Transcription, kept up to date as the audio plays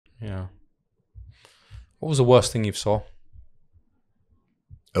Yeah. What was the worst thing you saw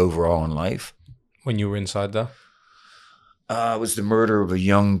Overall in life, when you were inside there? it was the murder of a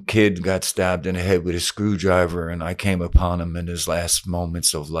young kid, got stabbed in the head with a screwdriver, and I came upon him in his last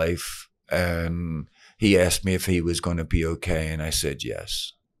moments of life, and he asked me if he was going to be okay, and I said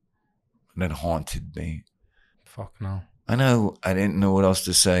yes. And it haunted me. Fuck no. I know, I didn't know what else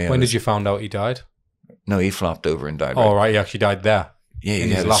to say. When did you find out he died? No, he flopped over and died. Oh, right, he actually died there. Yeah, in he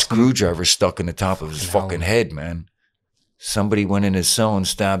his had a last screwdriver stuck in the top of his Fucking fucking hell. head, man. Somebody went in his cell and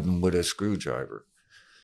stabbed him with a screwdriver.